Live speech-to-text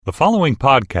The following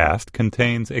podcast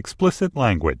contains explicit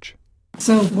language.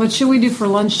 So what should we do for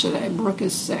lunch today? Brooke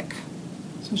is sick,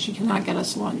 so she cannot get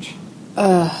us lunch.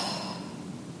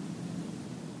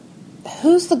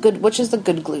 Which is the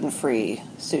good gluten-free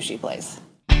sushi place?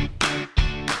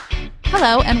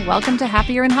 Hello, and welcome to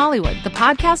Happier in Hollywood, the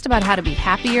podcast about how to be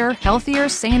happier, healthier,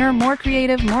 saner, more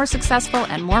creative, more successful,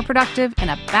 and more productive in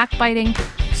a backbiting,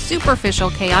 superficial,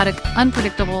 chaotic,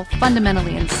 unpredictable,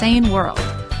 fundamentally insane world.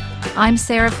 I'm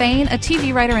Sarah Fain, a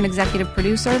TV writer and executive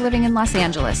producer living in Los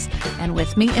Angeles. And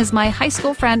with me is my high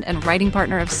school friend and writing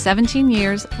partner of 17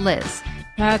 years, Liz.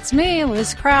 That's me,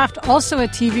 Liz Craft, also a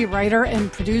TV writer and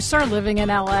producer living in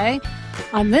LA.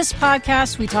 On this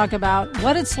podcast, we talk about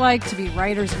what it's like to be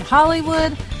writers in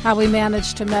Hollywood, how we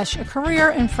manage to mesh a career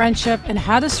and friendship, and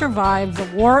how to survive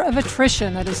the war of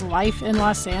attrition that is life in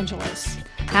Los Angeles.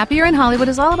 Happier in Hollywood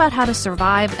is all about how to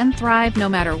survive and thrive no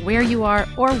matter where you are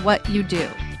or what you do.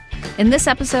 In this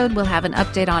episode, we'll have an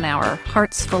update on our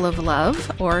hearts full of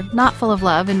love, or not full of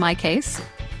love in my case.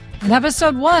 In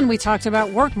episode 1, we talked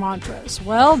about work mantras.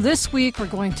 Well, this week we're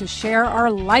going to share our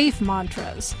life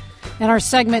mantras. In our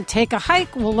segment, Take a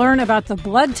Hike, we'll learn about the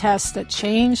blood test that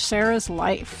changed Sarah's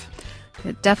life.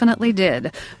 It definitely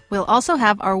did. We'll also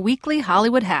have our weekly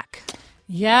Hollywood hack.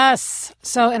 Yes.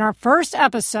 So in our first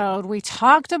episode, we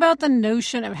talked about the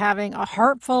notion of having a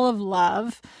heart full of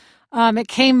love. It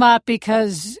came up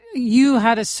because you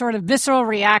had a sort of visceral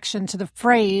reaction to the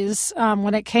phrase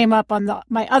when it came up on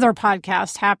my other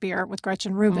podcast, Happier, with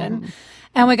Gretchen Rubin.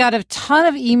 And we got a ton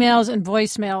of emails and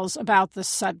voicemails about the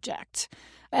subject.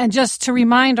 And just to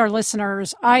remind our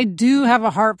listeners, I do have a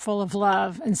heart full of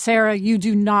love. And Sarah, you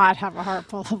do not have a heart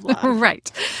full of love.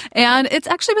 Right. And it's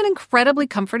actually been incredibly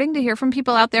comforting to hear from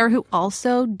people out there who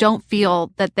also don't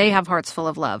feel that they have hearts full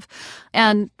of love.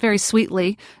 And very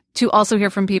sweetly, to also hear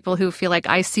from people who feel like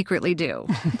I secretly do.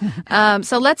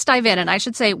 So let's dive in. And I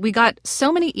should say, we got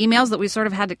so many emails that we sort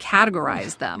of had to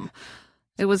categorize them.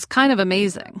 It was kind of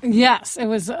amazing. Yes, it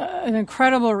was an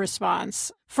incredible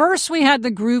response. First, we had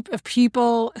the group of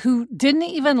people who didn't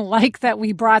even like that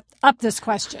we brought up this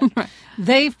question. Right.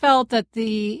 They felt that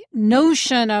the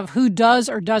notion of who does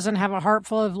or doesn't have a heart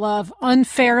full of love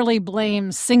unfairly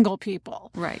blames single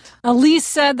people. Right. Elise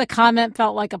said the comment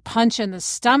felt like a punch in the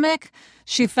stomach.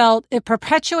 She felt it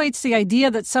perpetuates the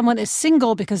idea that someone is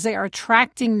single because they are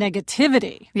attracting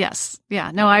negativity. Yes.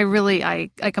 Yeah. No, I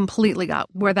completely got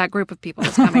where that group of people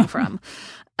was coming from.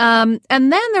 And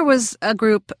then there was a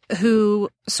group who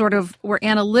sort of were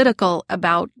analytical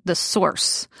about the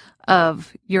source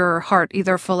of your heart,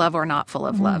 either full of or not full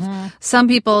of love. Some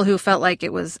people who felt like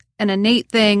it was an innate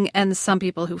thing, and some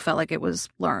people who felt like it was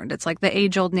learned. It's like the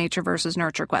age-old nature versus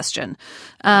nurture question.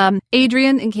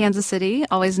 Adrian in Kansas City,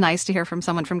 always nice to hear from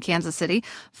someone from Kansas City,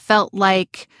 felt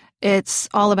like it's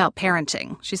all about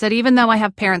parenting. She said, even though I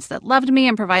have parents that loved me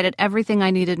and provided everything I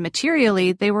needed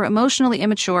materially, they were emotionally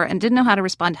immature and didn't know how to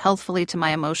respond healthfully to my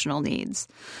emotional needs.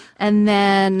 And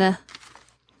then,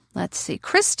 let's see,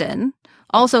 Kristen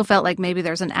also felt like maybe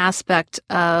there's an aspect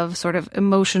of sort of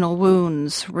emotional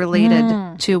wounds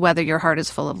related to whether your heart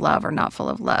is full of love or not full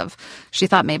of love. She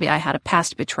thought maybe I had a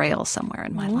past betrayal somewhere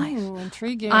in my life.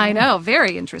 Intriguing. I know.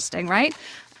 Very interesting, right?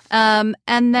 And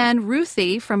then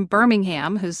Ruthie from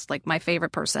Birmingham, who's like my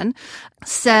favorite person,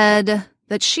 said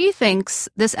that she thinks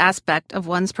this aspect of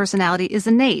one's personality is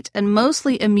innate and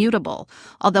mostly immutable,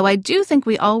 although I do think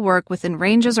we all work within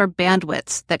ranges or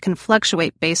bandwidths that can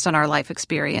fluctuate based on our life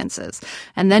experiences.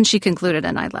 And then she concluded,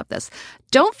 and I love this,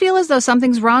 don't feel as though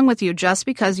something's wrong with you just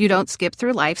because you don't skip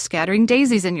through life scattering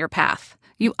daisies in your path.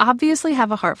 You obviously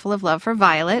have a heart full of love for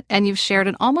Violet, and you've shared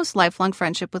an almost lifelong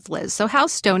friendship with Liz. So how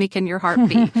stony can your heart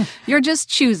be? You're just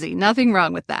choosy. Nothing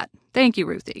wrong with that. Thank you,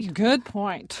 Ruthie. Good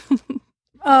point.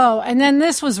 Oh, and then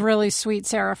this was really sweet,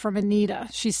 Sarah, from Anita.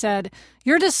 She said,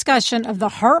 your discussion of the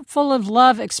heart full of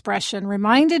love expression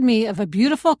reminded me of a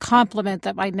beautiful compliment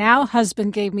that my now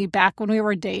husband gave me back when we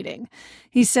were dating.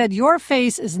 He said, your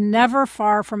face is never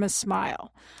far from a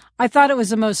smile. I thought it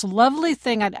was the most lovely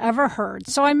thing I'd ever heard,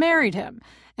 so I married him.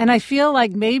 And I feel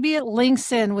like maybe it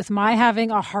links in with my having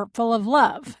a heart full of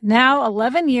love. Now,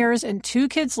 11 years and 2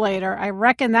 kids later, I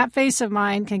reckon that face of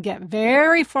mine can get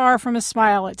very far from a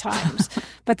smile at times.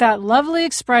 But that lovely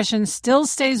expression still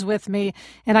stays with me,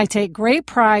 and I take great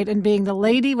pride in being the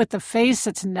lady with the face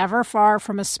that's never far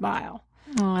from a smile.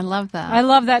 Oh, I love that. I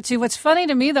love that, too. What's funny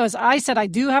to me, though, is I said I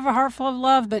do have a heart full of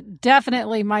love, but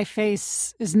definitely my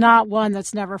face is not one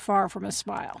that's never far from a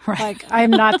smile. Right. Like, I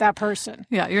am not that person.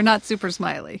 Yeah, you're not super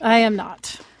smiley. I am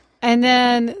not. And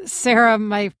then, Sarah,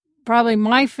 probably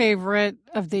my favorite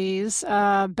of these,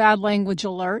 bad language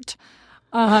alert.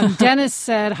 Dennis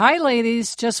said, "Hi,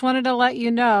 ladies. Just wanted to let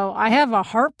you know I have a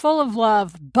heart full of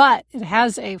love, but it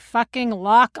has a fucking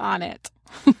lock on it."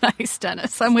 Nice,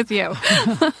 Dennis. I'm with you.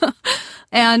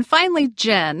 And finally,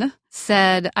 Jen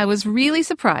said, "I was really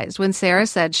surprised when Sarah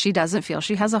said she doesn't feel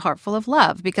she has a heart full of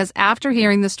love, because after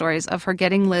hearing the stories of her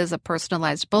getting Liz a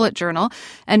personalized bullet journal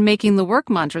and making the work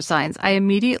mantra signs, I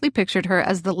immediately pictured her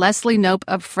as the Leslie Knope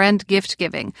of friend gift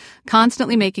giving,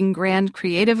 constantly making grand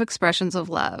creative expressions of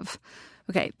love."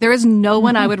 Okay, there is no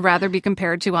one I would rather be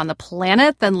compared to on the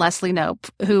planet than Leslie Knope,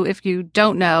 who, if you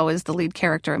don't know, is the lead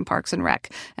character in Parks and Rec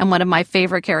and one of my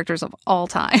favorite characters of all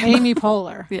time. Amy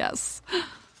Poehler. Yes.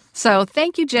 So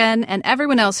thank you, Jen, and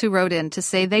everyone else who wrote in to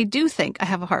say they do think I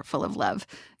have a heart full of love.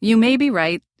 You may be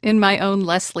right in my own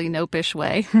Leslie Knope-ish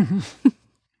way.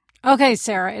 Okay,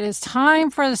 Sarah, it is time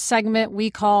for the segment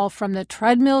we call From the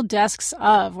Treadmill Desks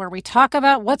of, where we talk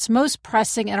about what's most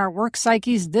pressing in our work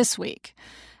psyches this week.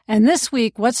 And this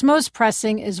week, what's most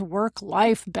pressing is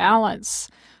work-life balance.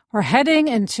 We're heading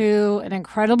into an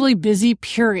incredibly busy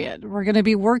period. We're going to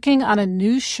be working on a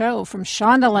new show from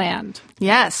Shondaland.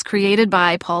 Yes, created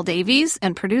by Paul Davies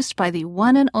and produced by the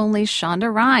one and only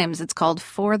Shonda Rhimes. It's called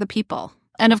For the People.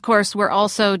 And of course, we're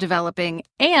also developing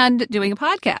and doing a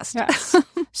podcast. Yes.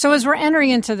 So as we're entering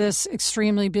into this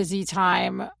extremely busy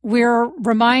time, we're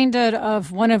reminded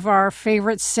of one of our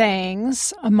favorite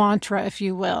sayings, a mantra, if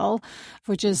you will,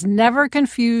 which is never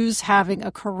confuse having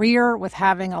a career with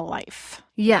having a life.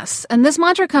 Yes, and this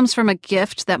mantra comes from a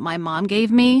gift that my mom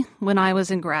gave me when I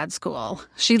was in grad school.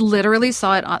 She literally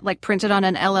saw it printed on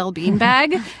an LL Bean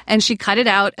bag, and she cut it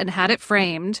out and had it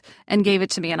framed and gave it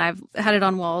to me, and I've had it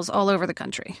on walls all over the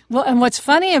country. Well, and what's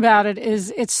funny about it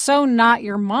is it's so not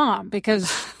your mom,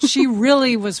 because she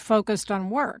really was focused on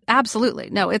work. Absolutely.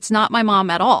 No, it's not my mom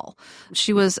at all.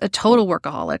 She was a total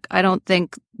workaholic. I don't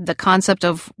think the concept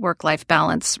of work-life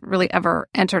balance really ever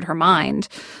entered her mind.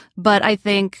 But I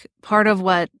think part of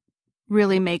what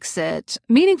really makes it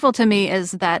meaningful to me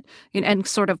is that, and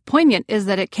sort of poignant, is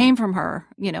that it came from her.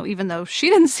 Even though she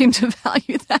didn't seem to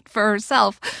value that for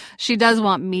herself, she does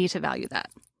want me to value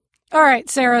that. All right,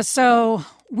 Sarah. So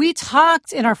we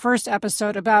talked in our first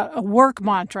episode about a work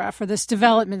mantra for this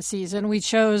development season. We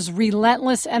chose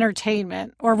relentless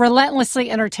entertainment, or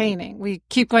relentlessly entertaining. We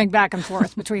keep going back and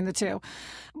forth between the two.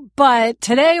 But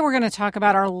today we're going to talk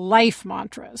about our life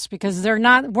mantras, because they're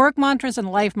not, work mantras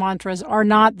and life mantras are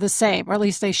not the same, or at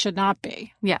least they should not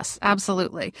be. Yes,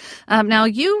 absolutely. Now,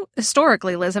 you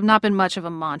historically, Liz, have not been much of a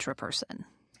mantra person.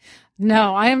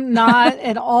 No, I am not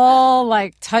at all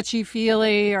like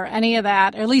touchy-feely or any of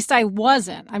that. Or at least I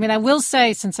wasn't. I mean, I will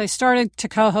say, since I started to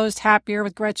co-host Happier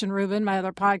with Gretchen Rubin, my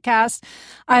other podcast,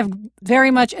 I've very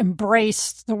much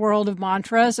embraced the world of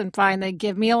mantras and find they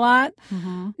give me a lot.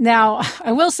 Mm-hmm. Now,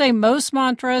 I will say most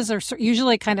mantras are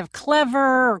usually kind of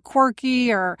clever or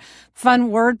quirky or fun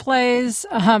word plays.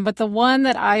 But the one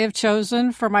that I have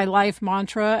chosen for my life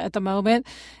mantra at the moment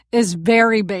is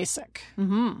very basic.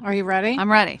 Mm-hmm. Are you ready? I'm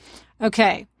ready.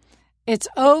 Okay. It's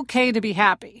okay to be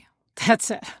happy. That's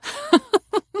it.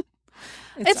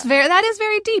 That is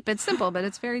very deep. It's simple, but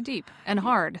it's very deep and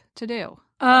hard to do.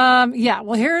 Yeah.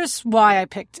 Well, here's why I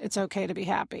picked It's Okay to Be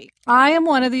Happy. I am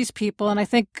one of these people, and I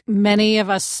think many of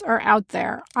us are out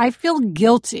there. I feel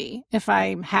guilty if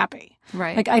I'm happy.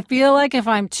 Right. Like, I feel like if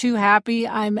I'm too happy,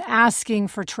 I'm asking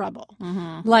for trouble.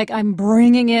 Mm-hmm. Like, I'm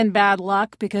bringing in bad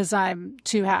luck because I'm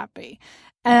too happy.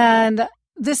 And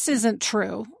this isn't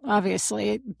true,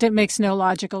 obviously. It makes no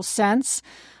logical sense.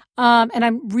 And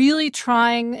I'm really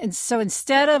trying. And so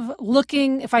instead of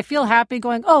looking, if I feel happy,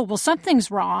 going, oh, well,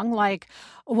 something's wrong. Like,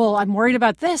 well, I'm worried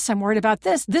about this. I'm worried about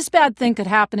this. This bad thing could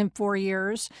happen in 4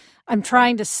 years. I'm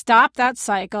trying to stop that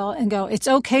cycle and go, it's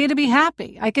okay to be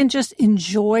happy. I can just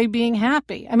enjoy being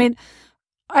happy. I mean,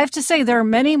 I have to say, there are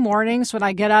many mornings when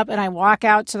I get up and I walk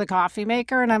out to the coffee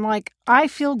maker and I'm like, I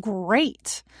feel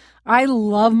great. I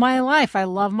love my life. I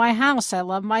love my house. I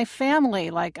love my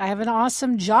family. Like, I have an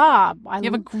awesome job.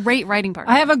 You have a great writing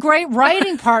partner. I have a great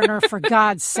writing partner, for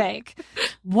God's sake.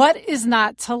 What is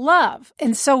not to love?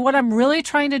 And so what I'm really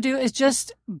trying to do is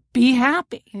just be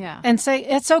happy. Yeah. And say,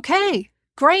 it's okay.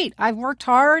 Great. I've worked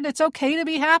hard. It's okay to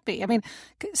be happy. I mean,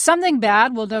 something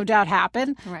bad will no doubt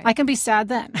happen. Right. I can be sad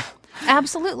then.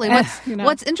 Absolutely.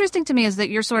 What's interesting to me is that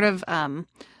you're sort of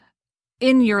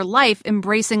in your life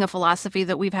embracing a philosophy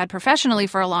that we've had professionally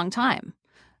for a long time.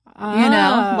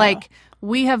 Like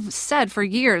we have said for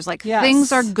years, like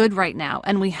things are good right now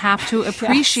and we have to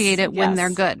appreciate it when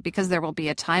they're good, because there will be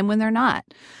a time when they're not.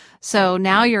 So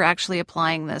now you're actually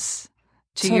applying this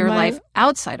to your life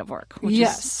outside of work, which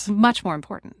is much more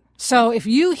important. So if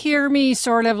you hear me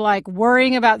sort of like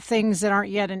worrying about things that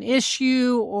aren't yet an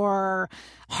issue or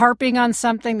harping on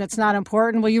something that's not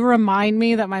important, will you remind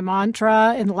me that my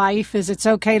mantra in life is it's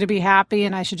okay to be happy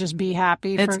and I should just be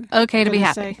happy? It's okay to be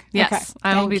happy. Sake? Yes, okay,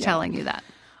 I will be you. telling you that.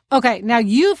 Okay, now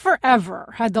you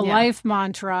forever had the life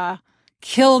mantra,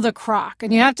 kill the croc.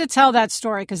 And you have to tell that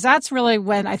story because that's really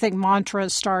when I think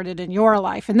mantras started in your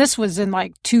life. And this was in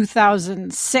like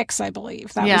 2006, I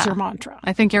believe. That was your mantra.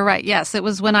 I think you're right. Yes, it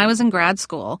was when I was in grad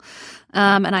school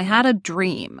and I had a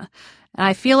dream. And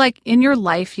I feel like in your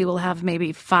life, you will have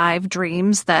maybe 5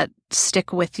 dreams that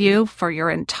stick with you for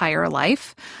your entire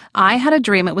life. I had a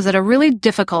dream. It was at a really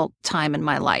difficult time in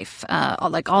my life.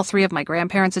 Like all 3 of my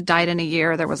grandparents had died in a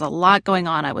year. There was a lot going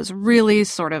on. I was really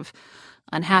sort of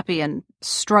unhappy and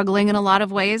struggling in a lot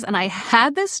of ways. And I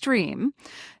had this dream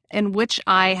in which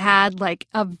I had like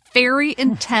a very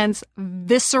intense,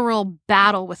 visceral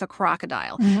battle with a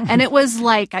crocodile. And it was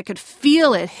like I could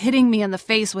feel it hitting me in the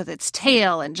face with its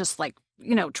tail and just like,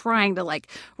 you know, trying to like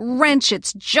wrench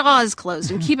its jaws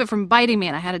closed and keep it from biting me.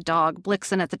 And I had a dog,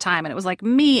 Blixen, at the time. And it was like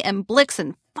me and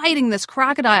Blixen fighting this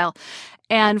crocodile.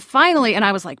 And finally, and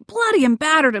I was like bloody and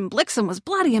battered, and Blixen was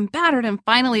bloody and battered. And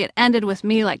finally, it ended with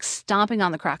me like stomping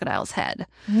on the crocodile's head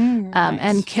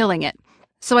and killing it.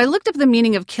 So I looked up the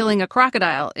meaning of killing a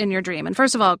crocodile in your dream. And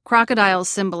first of all, crocodiles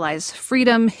symbolize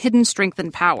freedom, hidden strength,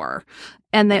 and power.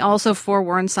 And they also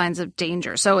forewarn signs of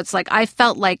danger. So it's like I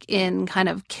felt like in kind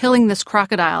of killing this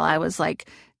crocodile, I was like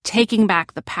taking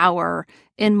back the power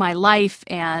in my life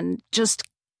and just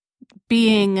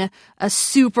being a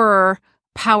super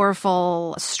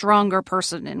powerful, stronger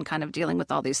person in kind of dealing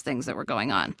with all these things that were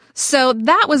going on. So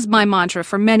that was my mantra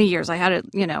for many years. I had it,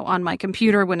 you know, on my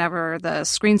computer whenever the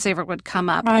screensaver would come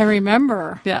up. I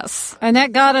remember. Yes. And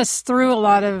that got us through a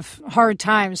lot of hard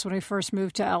times when we first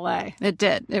moved to LA. It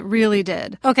did. It really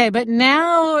did. Okay, but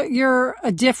now you're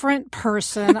a different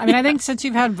person. I mean, I think since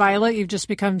you've had Violet, you've just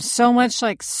become so much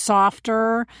like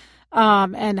softer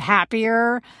and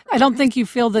happier. I don't think you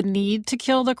feel the need to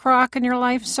kill the croc in your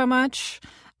life so much.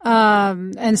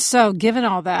 And so given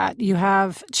all that, you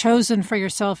have chosen for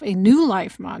yourself a new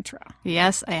life mantra.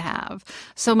 Yes, I have.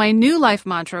 So my new life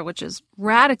mantra, which is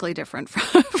radically different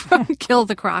from kill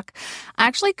the croc,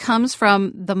 actually comes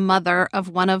from the mother of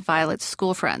one of Violet's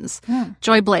school friends,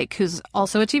 Joy Blake, who's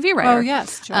also a TV writer. Oh,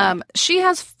 yes. Joy. She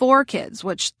has 4 kids,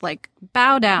 which like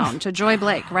bow down to Joy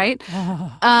Blake, right?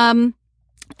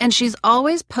 And she's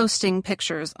always posting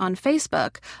pictures on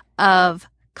Facebook of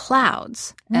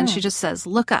clouds. And she just says,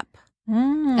 look up.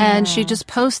 And she just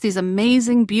posts these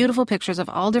amazing, beautiful pictures of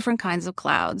all different kinds of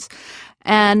clouds.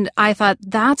 And I thought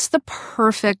that's the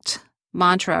perfect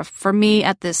mantra for me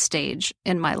at this stage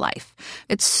in my life.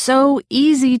 It's so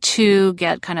easy to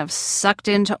get kind of sucked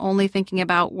into only thinking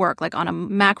about work, like on a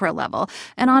macro level.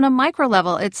 And on a micro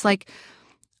level, it's like,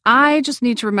 I just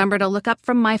need to remember to look up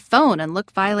from my phone and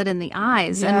look Violet in the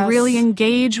eyes and really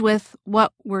engage with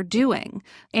what we're doing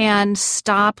and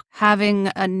stop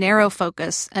having a narrow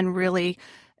focus and really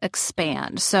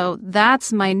expand. So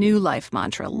that's my new life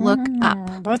mantra. Look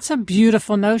up. That's a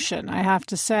beautiful notion, I have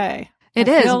to say. It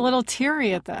I is. feel a little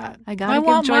teary at that. I gotta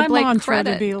give Joy Blake mantra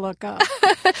credit. to be look up.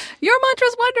 Your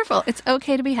mantra's wonderful. It's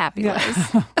okay to be happy,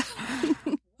 Liz.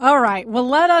 All right. Well,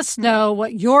 let us know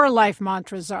what your life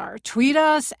mantras are. Tweet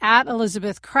us at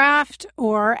Elizabeth Craft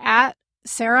or at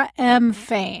Sarah M.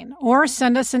 Fain, or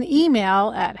send us an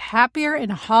email at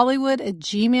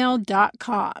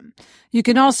happierinhollywood@gmail.com. You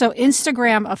can also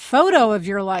Instagram a photo of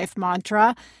your life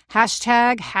mantra,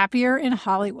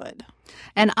 #HappierInHollywood.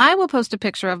 And I will post a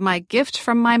picture of my gift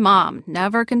from my mom.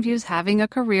 Never confuse having a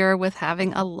career with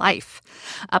having a life.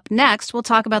 Up next, we'll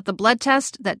talk about the blood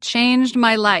test that changed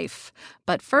my life.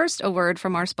 But first, a word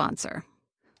from our sponsor.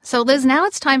 So, Liz, now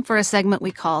it's time for a segment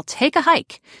we call Take a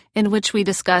Hike, in which we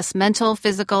discuss mental,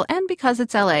 physical, and because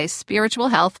it's LA, spiritual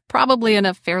health, probably in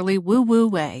a fairly woo-woo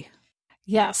way.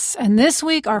 Yes. And this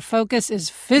week, our focus is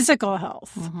physical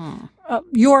health.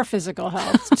 Your physical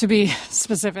health, to be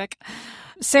specific.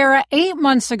 Sarah, 8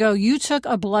 months ago, you took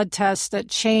a blood test that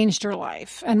changed your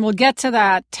life. And we'll get to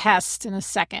that test in a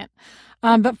second.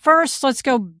 But first, let's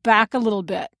go back a little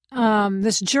bit.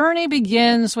 This journey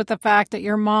begins with the fact that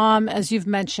your mom, as you've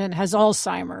mentioned, has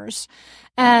Alzheimer's.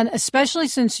 And especially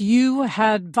since you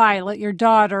had Violet, your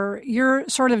daughter, your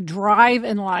sort of drive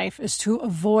in life is to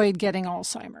avoid getting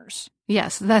Alzheimer's.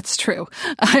 Yes, that's true.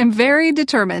 I'm very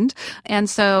determined. And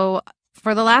so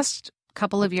for the last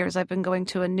couple of years, I've been going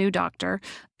to a new doctor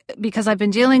because I've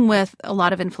been dealing with a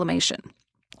lot of inflammation.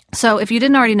 So if you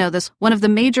didn't already know this, one of the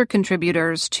major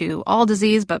contributors to all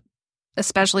disease, but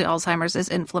especially Alzheimer's, is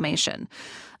inflammation.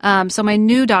 So my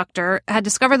new doctor had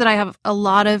discovered that I have a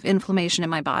lot of inflammation in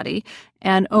my body.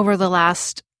 And over the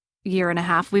last year and a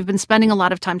half, we've been spending a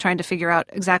lot of time trying to figure out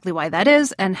exactly why that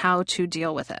is and how to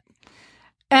deal with it.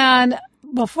 And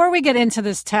before we get into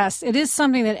this test, it is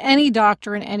something that any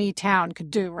doctor in any town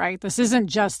could do, right? This isn't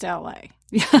just LA.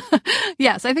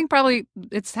 Yes, I think probably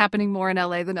it's happening more in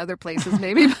LA than other places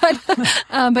maybe.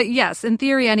 But yes, in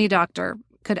theory, any doctor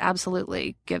could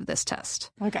absolutely give this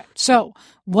test. Okay. So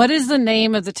what is the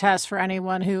name of the test for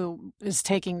anyone who is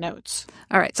taking notes?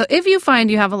 All right. So if you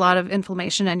find you have a lot of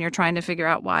inflammation and you're trying to figure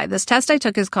out why, this test I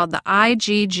took is called the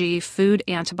IgG Food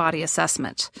Antibody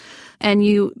Assessment. And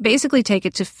you basically take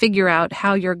it to figure out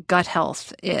how your gut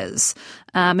health is,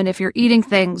 and if you're eating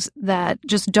things that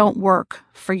just don't work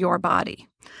for your body.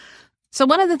 So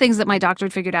one of the things that my doctor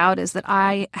had figured out is that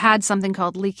I had something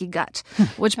called leaky gut,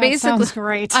 which That basically sounds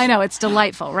great. I know, it's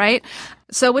delightful, right?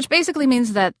 So which basically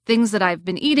means that things that I've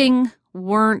been eating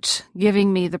weren't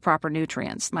giving me the proper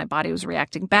nutrients. My body was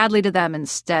reacting badly to them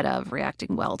instead of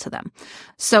reacting well to them.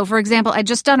 So for example, I'd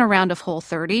just done a round of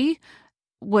Whole30,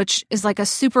 which is like a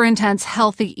super intense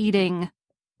healthy eating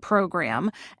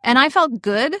program. And I felt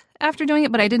good after doing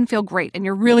it, but I didn't feel great. And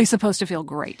you're really supposed to feel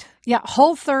great. Yeah,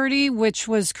 Whole30, which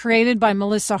was created by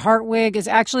Melissa Hartwig, is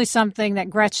actually something that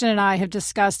Gretchen and I have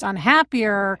discussed on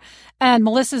Happier. And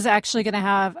Melissa's actually going to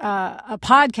have a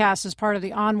podcast as part of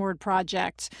the Onward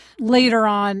project later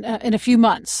on in a few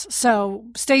months. So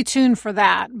stay tuned for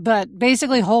that. But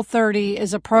basically, Whole30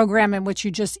 is a program in which you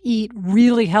just eat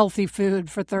really healthy food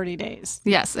for 30 days.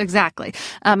 Yes, exactly.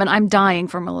 And I'm dying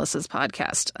for Melissa's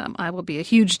podcast. I will be a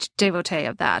huge devotee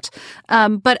of that.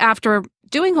 But after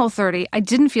doing Whole30, I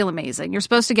didn't feel amazing. You're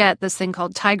supposed to get this thing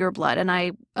called tiger blood. And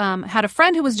I had a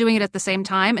friend who was doing it at the same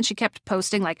time, and she kept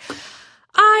posting like,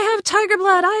 I have tiger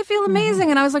blood. I feel amazing.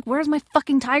 And I was like, where's my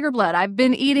fucking tiger blood? I've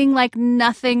been eating like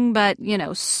nothing but,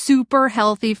 super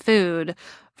healthy food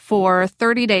for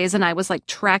 30 days. And I was like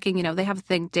tracking, they have a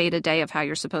thing day to day of how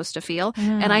you're supposed to feel.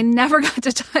 And I never got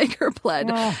to tiger blood.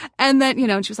 And then,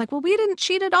 and she was like, well, we didn't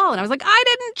cheat at all. And I was like, I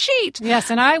didn't cheat.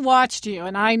 Yes. And I watched you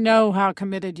and I know how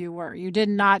committed you were. You did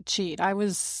not cheat. I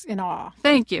was in awe.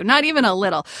 Thank you. Not even a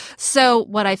little. So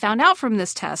what I found out from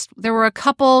this test, there were a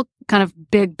couple kind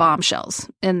of big bombshells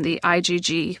in the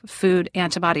IgG food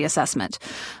antibody assessment.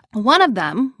 One of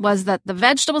them was that the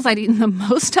vegetables I'd eaten the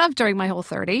most of during my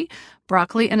Whole30,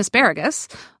 broccoli and asparagus,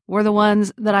 were the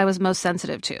ones that I was most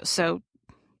sensitive to. So,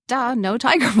 no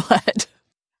tiger blood.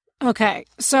 Okay.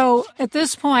 So at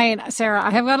this point, Sarah, I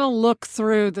have got to look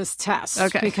through this test.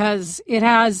 Okay. Because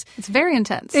it's very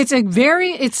intense.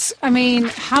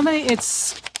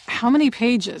 How many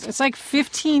pages? It's like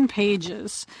 15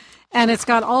 pages. And it's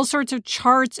got all sorts of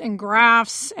charts and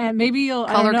graphs, and maybe you'll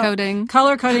color coding.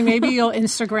 Maybe you'll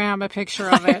Instagram a picture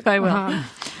of it. I will.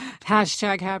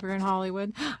 Hashtag Happier in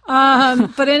Hollywood.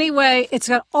 But anyway, it's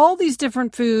got all these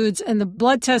different foods, and the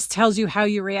blood test tells you how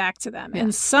you react to them. Yeah.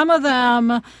 And some of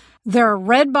them, there are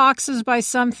red boxes by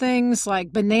some things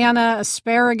like banana,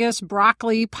 asparagus,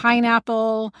 broccoli,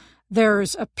 pineapple.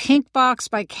 There's a pink box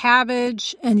by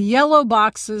cabbage, and yellow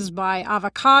boxes by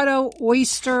avocado,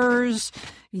 oysters,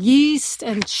 yeast,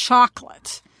 and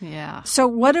chocolate. Yeah. So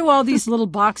what do all these little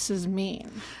boxes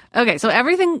mean? Okay, so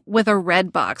everything with a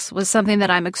red box was something that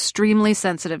I'm extremely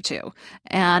sensitive to.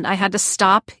 And I had to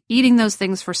stop eating those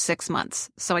things for 6 months.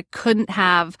 So I couldn't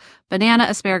have banana,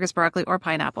 asparagus, broccoli, or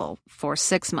pineapple for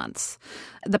 6 months.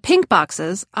 The pink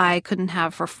boxes I couldn't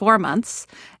have for 4 months.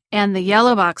 And the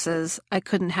yellow boxes I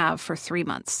couldn't have for 3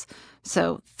 months.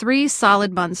 So 3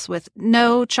 solid months with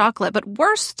no chocolate, but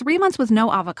worse, 3 months with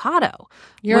no avocado.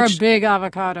 You're a big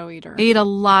avocado eater. I ate a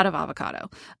lot of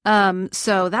avocado.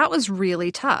 So that was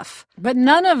really tough. But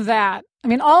none of that,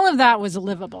 all of that was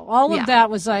livable. All of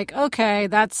that was like, okay,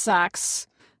 that sucks.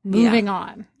 Moving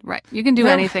on. Right. You can do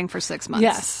anything for 6 months.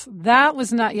 Yes. That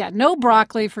was not, no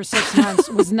broccoli for 6 months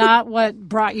was not what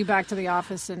brought you back to the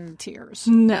office in tears.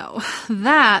 No.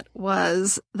 That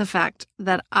was the fact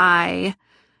that I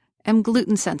am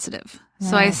gluten sensitive.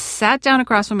 So I sat down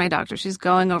across from my doctor. She's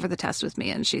going over the test with me,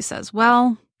 and she says,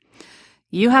 well,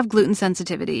 you have gluten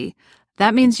sensitivity.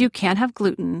 That means you can't have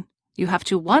gluten. You have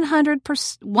to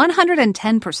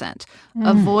 110%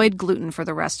 avoid gluten for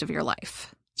the rest of your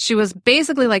life. She was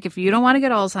basically like, if you don't want to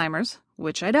get Alzheimer's,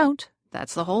 which I don't,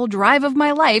 that's the whole drive of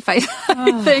my life, I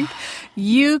think,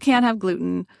 you can't have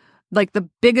gluten. Like, the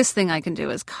biggest thing I can do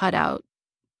is cut out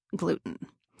gluten.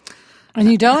 And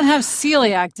you don't have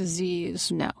celiac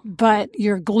disease. No. But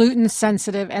you're gluten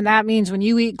sensitive. And that means when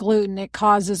you eat gluten, it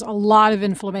causes a lot of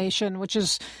inflammation, which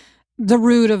is the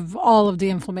root of all of the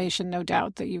inflammation, no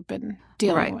doubt, that you've been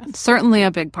dealing with. Certainly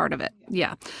a big part of it.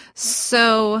 Yeah.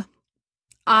 So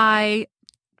I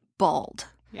bawled.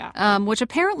 Yeah. Which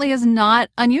apparently is not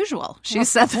unusual. She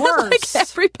said that like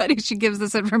everybody she gives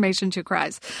this information to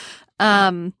cries.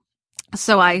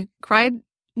 So I cried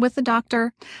with the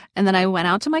doctor, and then I went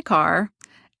out to my car,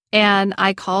 and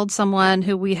I called someone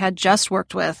who we had just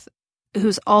worked with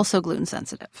who's also gluten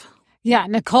sensitive. Yeah,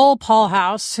 Nicole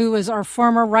Paulhouse, who is our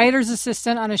former writer's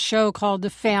assistant on a show called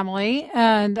The Family.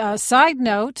 And side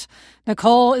note,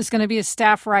 Nicole is going to be a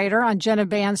staff writer on Jenna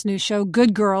Band's new show,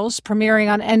 Good Girls,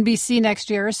 premiering on NBC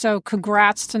next year. So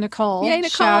congrats to Nicole. Yay, Nicole.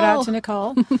 Shout out to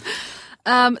Nicole.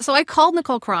 So I called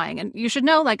Nicole crying, and you should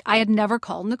know, like, I had never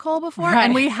called Nicole before,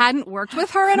 and we hadn't worked with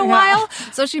her in a while.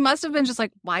 So she must have been just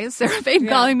like, why is Sarah Fain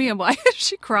calling me, and why is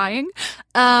she crying?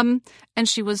 And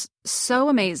she was so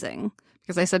amazing.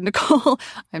 Because I said, Nicole,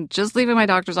 I'm just leaving my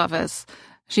doctor's office.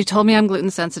 She told me I'm gluten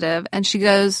sensitive. And she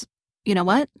goes, you know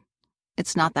what?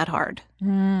 It's not that hard.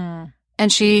 And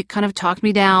she kind of talked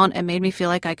me down and made me feel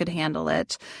like I could handle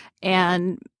it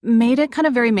and made it kind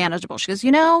of very manageable. She goes,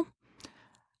 you know,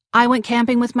 I went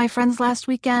camping with my friends last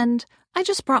weekend. I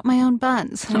just brought my own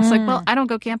buns. And I was like, well, I don't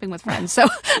go camping with friends, so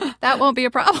that won't be a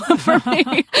problem for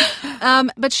me.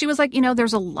 But she was like, you know,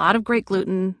 there's a lot of great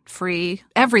gluten-free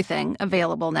everything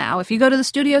available now. If you go to the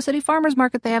Studio City Farmers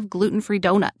Market, they have gluten-free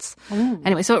donuts.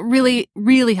 Anyway, so it really,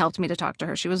 really helped me to talk to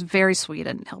her. She was very sweet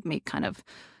and helped me kind of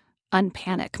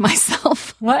unpanic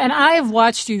myself. Well, and I've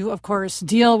watched you, of course,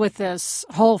 deal with this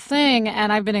whole thing,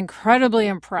 and I've been incredibly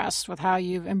impressed with how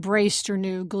you've embraced your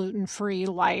new gluten-free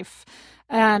life.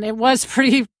 And it was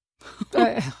pretty,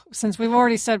 since we've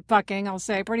already said fucking, I'll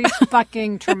say pretty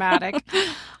fucking traumatic.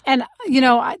 And, you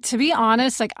know, to be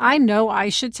honest, like, I know I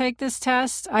should take this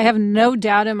test. I have no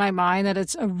doubt in my mind that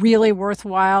it's a really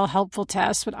worthwhile, helpful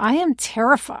test, but I am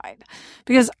terrified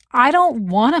because I don't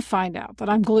want to find out that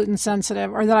I'm gluten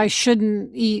sensitive or that I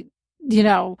shouldn't eat, you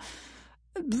know,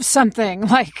 something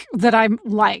like that I'm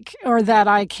like, or that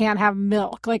I can't have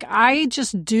milk. Like, I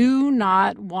just do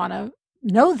not want to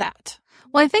know that.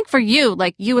 Well, I think for you,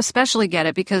 like, you especially get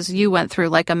it because you went through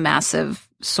like a massive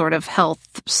sort of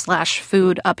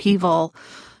health/food upheaval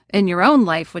in your own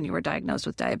life when you were diagnosed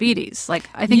with diabetes. Like,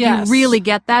 I think you really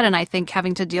get that. And I think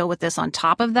having to deal with this on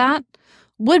top of that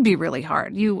would be really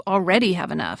hard. You already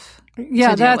have enough.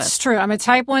 Yeah, that's true. I'm a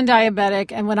type 1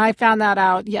 diabetic. And when I found that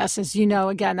out, yes, as you know,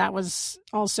 again, that was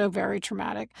also very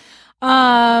traumatic.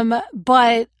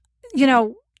 But, you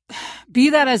know,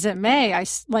 be that as it may,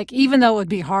 even though it would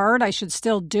be hard, I should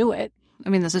still do it. I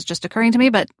mean, this is just occurring to me,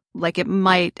 but like, it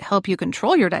might help you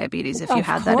control your diabetes if you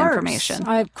had that information.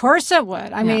 Of course it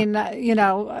would. I mean, you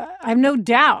know, I have no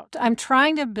doubt. I'm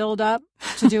trying to build up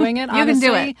to doing it. You honestly.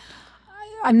 can do it.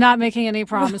 I'm not making any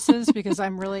promises because I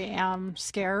really am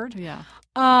scared. Yeah.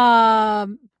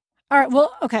 All right.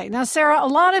 Well, okay. Now, Sarah, a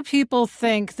lot of people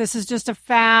think this is just a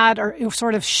fad or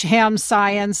sort of sham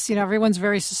science. You know, everyone's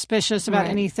very suspicious about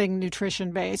anything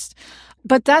nutrition-based.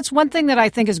 But that's one thing that I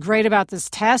think is great about this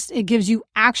test. It gives you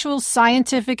actual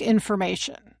scientific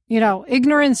information. You know,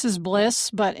 ignorance is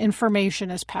bliss, but information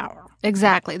is power.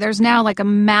 Exactly. There's now like a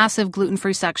massive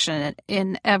gluten-free section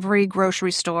in every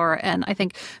grocery store. And I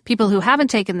think people who haven't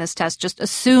taken this test just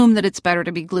assume that it's better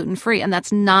to be gluten-free. And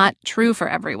that's not true for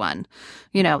everyone.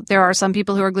 You know, there are some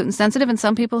people who are gluten sensitive and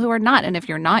some people who are not. And if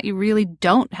you're not, you really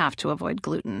don't have to avoid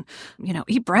gluten. You know,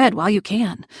 eat bread while you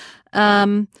can.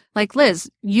 Like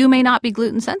Liz, you may not be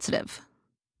gluten sensitive.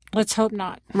 Let's hope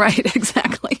not. Right,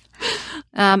 exactly.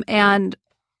 And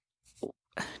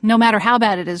no matter how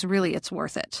bad it is, really, it's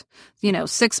worth it. You know,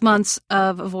 6 months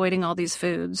of avoiding all these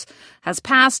foods has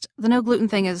passed. The no gluten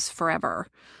thing is forever.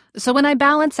 So when I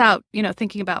balance out, you know,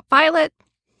 thinking about Violet,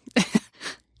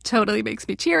 totally makes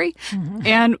me teary.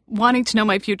 And wanting to know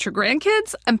my future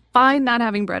grandkids, I'm fine not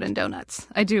having bread and donuts.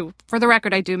 I do. For the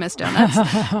record, I do miss donuts.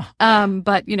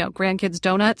 But, you know, grandkids,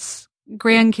 donuts,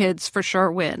 grandkids for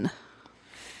sure win.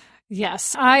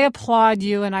 Yes, I applaud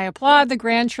you and I applaud the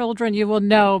grandchildren. You will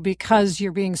know because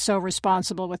you're being so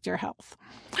responsible with your health.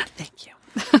 Thank you.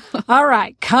 All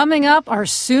right. Coming up, our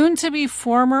soon-to-be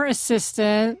former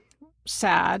assistant,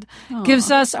 sad,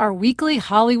 gives us our weekly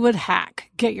Hollywood hack.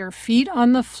 Get your feet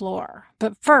on the floor.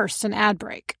 But first, an ad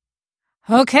break.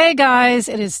 Okay, guys,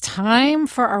 it is time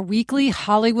for our weekly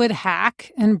Hollywood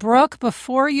hack. And Brooke,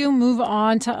 before you move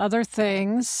on to other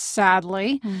things,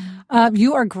 sadly,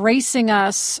 you are gracing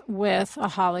us with a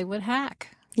Hollywood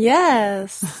hack.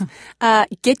 Yes.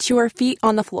 Get your feet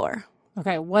on the floor.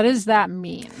 Okay, what does that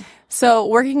mean? So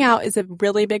working out is a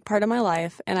really big part of my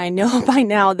life, and I know by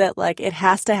now that like it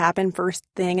has to happen first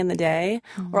thing in the day,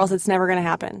 or else it's never going to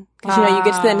happen. Because you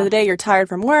get to the end of the day, you're tired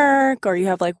from work, or you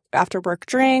have like after work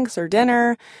drinks or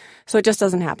dinner, so it just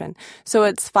doesn't happen. So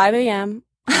it's 5 a.m.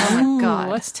 Oh my God.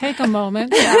 Let's take a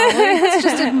moment. Let's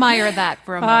just admire that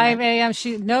for a 5 moment.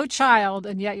 a.m. No child,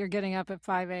 and yet you're getting up at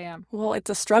 5 a.m. Well, it's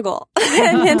a struggle,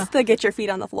 and hence the get your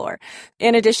feet on the floor.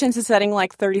 In addition to setting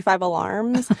like 35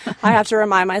 alarms, I have to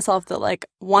remind myself that like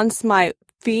once my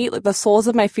feet, like the soles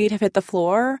of my feet have hit the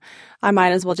floor, I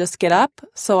might as well just get up.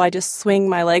 So I just swing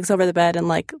my legs over the bed and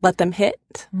like let them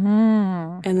hit.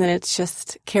 And then it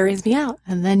just carries me out.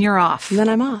 And then you're off. And then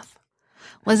I'm off.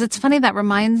 Liz, it's funny, that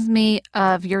reminds me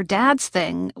of your dad's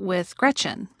thing with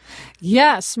Gretchen.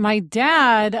 Yes, my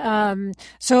dad.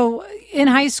 So in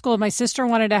high school, my sister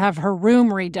wanted to have her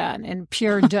room redone in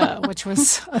Pure Deux, which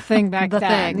was a thing back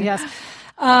then. Thing. Yes.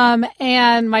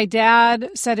 And my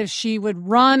dad said if she would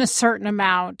run a certain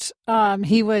amount,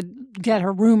 he would get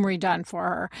her room redone for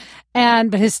her.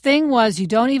 But his thing was, you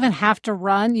don't even have to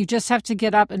run. You just have to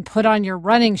get up and put on your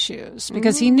running shoes,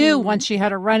 because he knew once she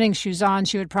had her running shoes on,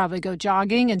 she would probably go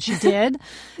jogging, and she did.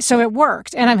 So it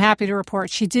worked. And I'm happy to report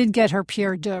she did get her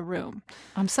Pure Deux room.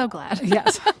 I'm so glad.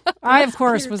 Yes. I, of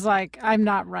course, was like, I'm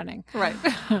not running. Right.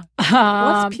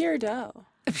 What's Pure Deux?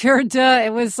 Pure Deux,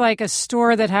 it was like a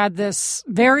store that had this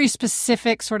very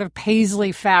specific sort of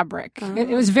paisley fabric. It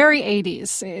was very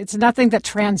 80s. It's nothing that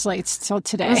translates till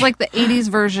today. It was like the 80s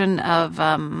version of,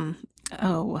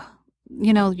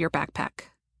 your backpack.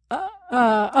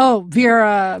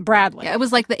 Vera Bradley. Yeah, it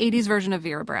was like the 80s version of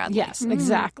Vera Bradley. Yes,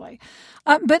 exactly.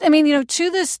 But I mean,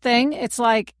 to this thing, it's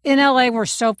like in LA, we're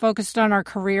so focused on our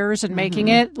careers and making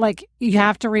it. Like, you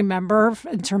have to remember,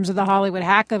 in terms of the Hollywood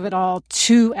hack of it all,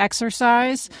 to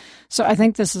exercise. So I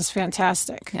think this is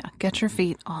fantastic. Yeah, get your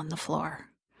feet on the floor.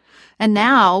 And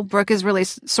now Brooke is really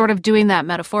sort of doing that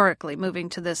metaphorically, moving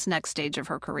to this next stage of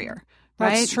her career.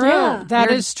 Right? That's true. Yeah.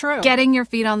 That is true. Getting your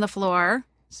feet on the floor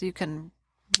so you can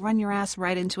run your ass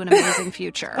right into an amazing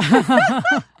future.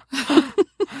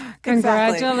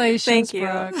 Congratulations, Thank you.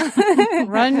 Brooke.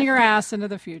 Run your ass into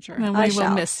the future. And I we will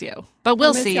shall. miss you. But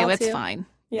we'll miss see you. y'all It's too. fine.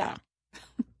 Yeah.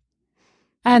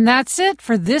 And that's it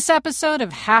for this episode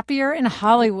of Happier in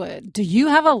Hollywood. Do you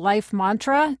have a life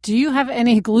mantra? Do you have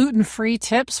any gluten-free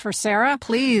tips for Sarah?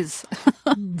 Please.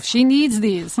 She needs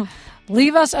these.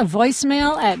 Leave us a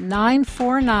voicemail at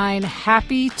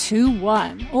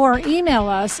 949-HAPPY21 or email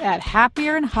us at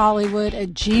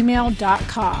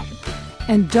happierinhollywood@gmail.com.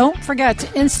 And don't forget to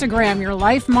Instagram your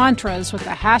life mantras with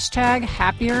the hashtag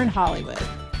 #HappierInHollywood.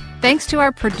 Thanks to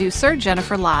our producer,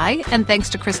 Jennifer Lai, and thanks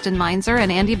to Kristen Meinzer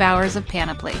and Andy Bowers of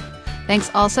Panoply.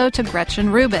 Thanks also to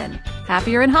Gretchen Rubin.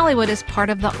 Happier in Hollywood is part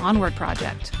of the Onward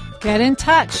Project. Get in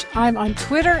touch. I'm on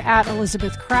Twitter at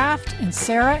Elizabeth Kraft, and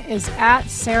Sarah is at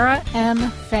Sarah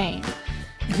M. Fain.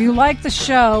 If you like the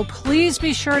show, please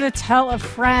be sure to tell a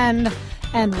friend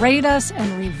and rate us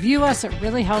and review us. It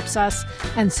really helps us.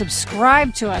 And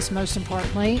subscribe to us, most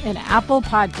importantly, in Apple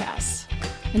Podcasts.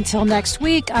 Until next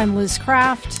week, I'm Liz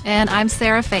Kraft. And I'm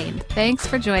Sarah Fain. Thanks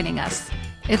for joining us.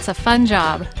 It's a fun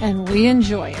job. And we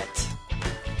enjoy it.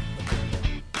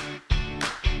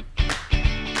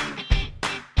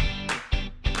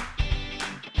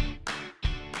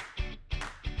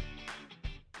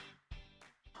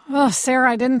 Oh, Sarah,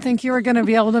 I didn't think you were going to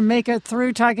be able to make it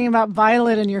through talking about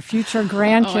Violet and your future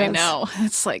grandkids. Oh, I know.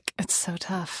 It's so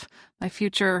tough. My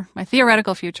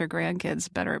theoretical future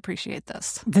grandkids better appreciate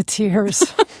this. The tears.